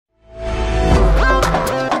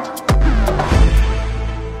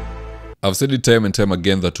I've said it time and time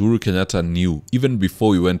again that Uhuru Kenyatta knew, even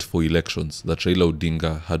before we went for elections, that Raila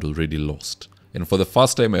Odinga had already lost. And for the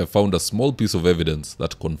first time, I have found a small piece of evidence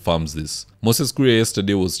that confirms this. Moses Kuria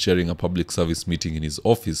yesterday was chairing a public service meeting in his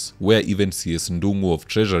office, where even CS Ndungu of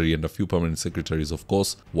Treasury and a few permanent secretaries, of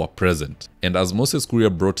course, were present. And as Moses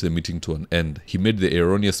Kuria brought the meeting to an end, he made the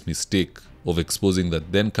erroneous mistake of exposing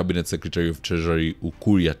that then Cabinet Secretary of Treasury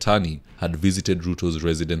Kuria had visited Ruto's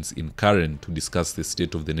residence in Karen to discuss the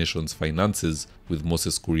state of the nation's finances with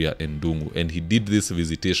Moses Kuria and Ndungu. And he did this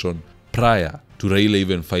visitation prior to Raila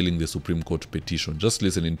even filing the Supreme Court petition. Just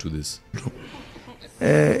listen into this.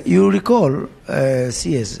 You recall,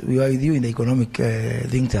 CS, we were with you in the economic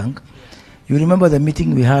think tank. You remember the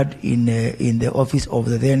meeting we had in the office of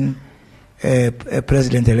the then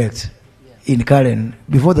president-elect in Karen,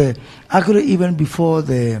 even before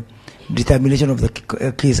the determination of the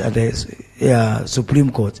case at the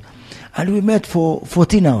Supreme Court. And we met for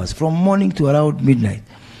 14 hours, from morning to around midnight.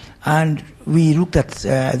 And we looked at,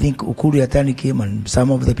 I think Kuria came and some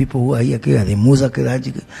of the people who are here, the Musa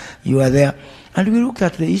Kiraji, you were there. And we looked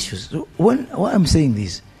at the issues. So why I'm saying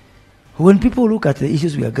this, when people look at the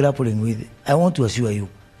issues we are grappling with, I want to assure you,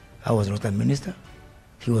 I was not a minister.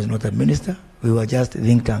 He was not a minister. We were just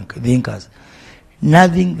thinkers.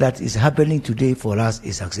 Nothing that is happening today for us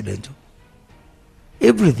is accidental.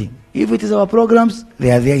 Everything. If it is our programs,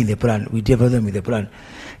 they are there in the plan. We develop them with the plan.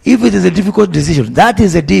 If it is a difficult decision, that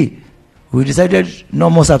is the day we decided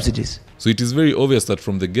no more subsidies. So it is very obvious that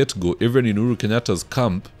from the get-go, everyone in Uhuru Kenyatta's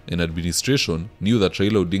camp and administration knew that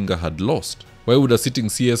Raila Odinga had lost. Why would a sitting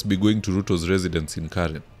CS be going to Ruto's residence in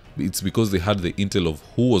Karen? It's because they had the intel of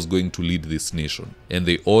who was going to lead this nation. And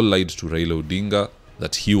they all lied to Raila Odinga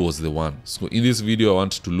that he was the one. So in this video, I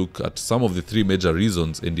want to look at some of the three major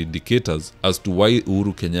reasons and indicators as to why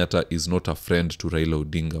Uhuru Kenyatta is not a friend to Raila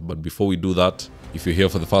Odinga. But before we do that, if you're here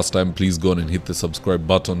for the first time, please go on and hit the subscribe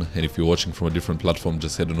button. And if you're watching from a different platform,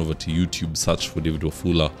 just head on over to YouTube, search for David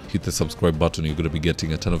Wafula, hit the subscribe button. You're going to be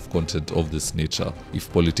getting a ton of content of this nature.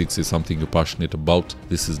 If politics is something you're passionate about,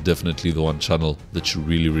 this is definitely the one channel that you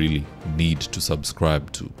really need to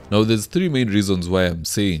subscribe to. Now, there's three main reasons why I'm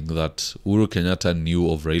saying that Uhuru Kenyatta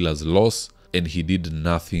knew of Raila's loss and he did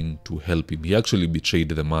nothing to help him. He actually betrayed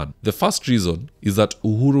the man. The first reason is that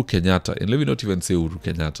Uhuru Kenyatta, and let me not even say Uhuru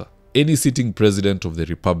Kenyatta, any sitting president of the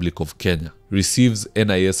Republic of Kenya receives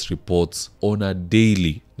NIS reports on a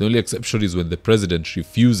daily. The only exception is when the president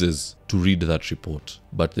refuses to read that report.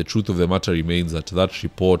 But the truth of the matter remains that that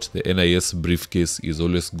report, the NIS briefcase, is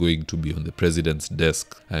always going to be on the president's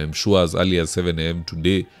desk. I am sure as early as 7 a.m.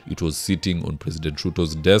 today, it was sitting on President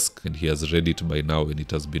Ruto's desk and he has read it by now and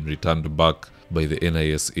it has been returned back by the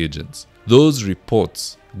NIS agents. Those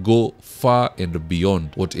reports go far and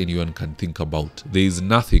beyond what anyone can think about. There is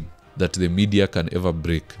nothing that the media can ever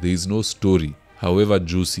break. There is no story, however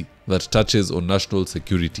juicy, that touches on national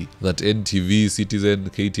security, that NTV, Citizen,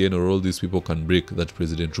 KTN, or all these people can break that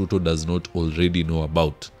President Ruto does not already know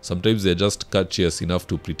about. Sometimes they're just courteous enough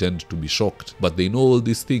to pretend to be shocked, but they know all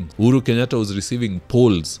these things. Uhuru Kenyatta was receiving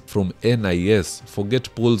polls from NIS.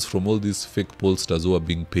 Forget polls from all these fake pollsters who are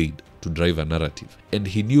being paid to drive a narrative. And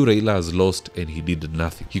he knew Raila has lost and he did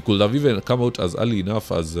nothing. He could have even come out as early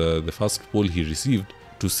enough as the first poll he received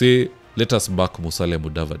to say, let us back Musalia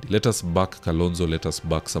Mudavadi, let us back Kalonzo, let us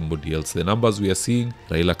back somebody else. The numbers we are seeing,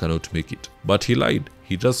 Raila cannot make it. But he lied.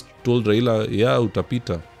 He just told Raila, yeah,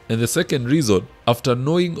 utapita. And the second reason, after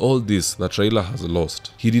knowing all this that Raila has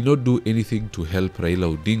lost, he did not do anything to help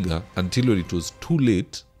Raila Odinga until when it was too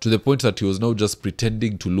late, to the point that he was now just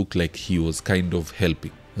pretending to look like he was kind of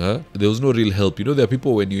helping. There was no real help. You know, there are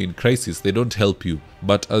people when you're in crisis, they don't help you.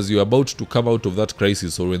 But as you're about to come out of that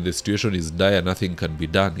crisis or when the situation is dire, nothing can be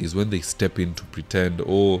done, is when they step in to pretend,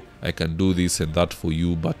 oh, I can do this and that for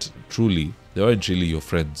you. But truly, they weren't really your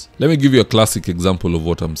friends. Let me give you a classic example of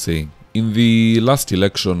what I'm saying. In the last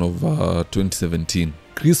election of 2017,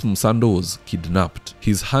 Chris Msando was kidnapped.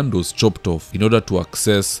 His hand was chopped off in order to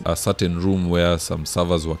access a certain room where some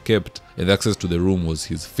servers were kept, and the access to the room was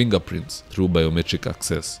his fingerprints through biometric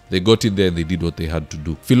access. They got in there and they did what they had to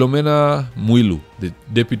do. Philomena Mwilu, the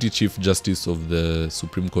Deputy Chief Justice of the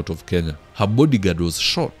Supreme Court of Kenya, her bodyguard was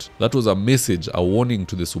shot. That was a message, a warning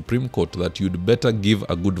to the Supreme Court that you'd better give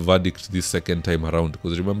a good verdict this second time around.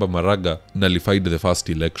 Because remember, Maraga nullified the first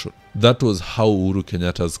election. That was how Uhuru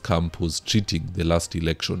Kenyatta's camp was treating the last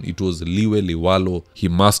election. It was liwe liwalo, he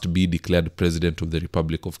must be declared president of the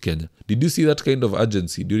Republic of Kenya. Did you see that kind of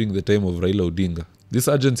urgency during the time of Raila Odinga? This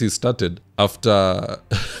urgency started after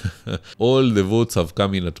all the votes have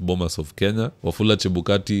come in at Bomas of Kenya, Wafula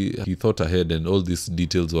Chebukati, he thought ahead and all these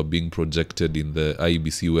details were being projected in the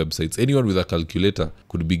IEBC websites. Anyone with a calculator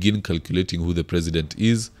could begin calculating who the president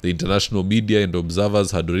is. The international media and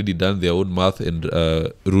observers had already done their own math, and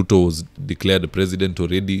Ruto was declared the president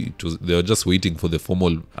already. They were just waiting for the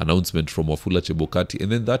formal announcement from Wafula Chebukati,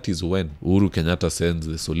 and then that is when Uhuru Kenyatta sends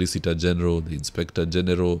the Solicitor General, the Inspector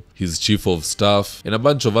General, his Chief of Staff, and a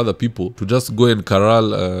bunch of other people to just go and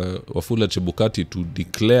corral Wafula Chebukati to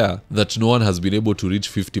declare that no one has been able to reach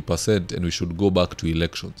 50% and we should go back to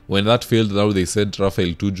elections. When that failed, now they sent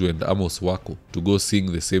Raphael Tuju and Amos Wako to go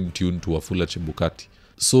sing the same tune to Wafula Chebukati.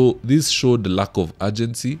 So this showed the lack of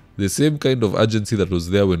urgency. The same kind of urgency that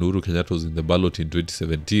was there when Uhuru Kenyatta was in the ballot in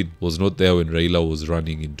 2017 was not there when Raila was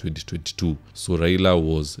running in 2022. So Raila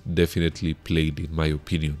was definitely played, in my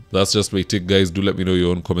opinion. That's just my take, guys. Do let me know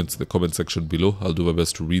your own comments in the comment section below. I'll do my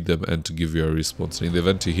best to read them and to give you a response. And in the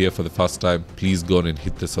event you're here for the first time, please go on and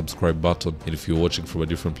hit the subscribe button. And if you're watching from a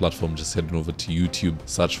different platform, just head on over to YouTube,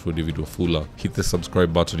 search for David Wafula, hit the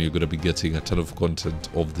subscribe button. You're going to be getting a ton of content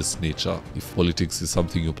of this nature. If politics is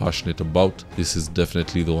something you're passionate about, this is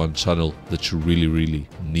definitely the one channel that you really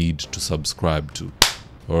need to subscribe to.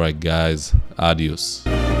 Alright guys, adios.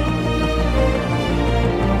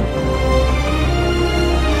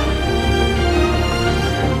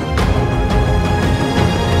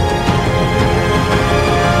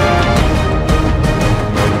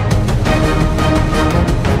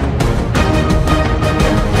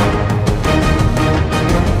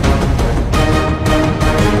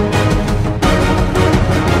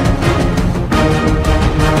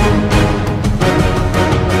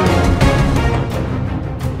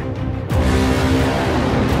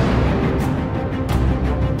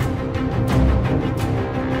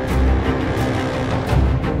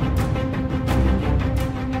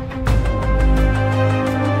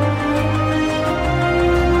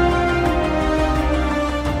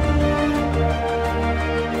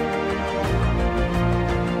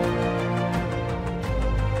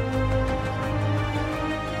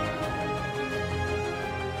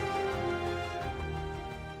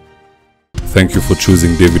 Thank you for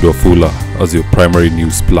choosing David Wafula as your primary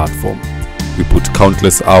news platform. We put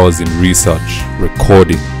countless hours in research,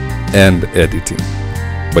 recording, and editing.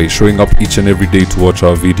 By showing up each and every day to watch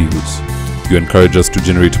our videos, you encourage us to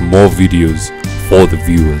generate more videos for the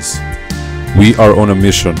viewers. We are on a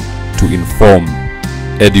mission to inform,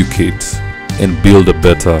 educate, and build a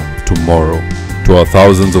better tomorrow. To our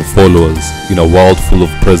thousands of followers in a world full of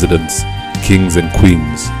presidents, kings, and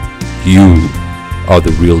queens, you are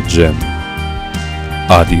the real gem.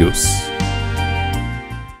 Adios.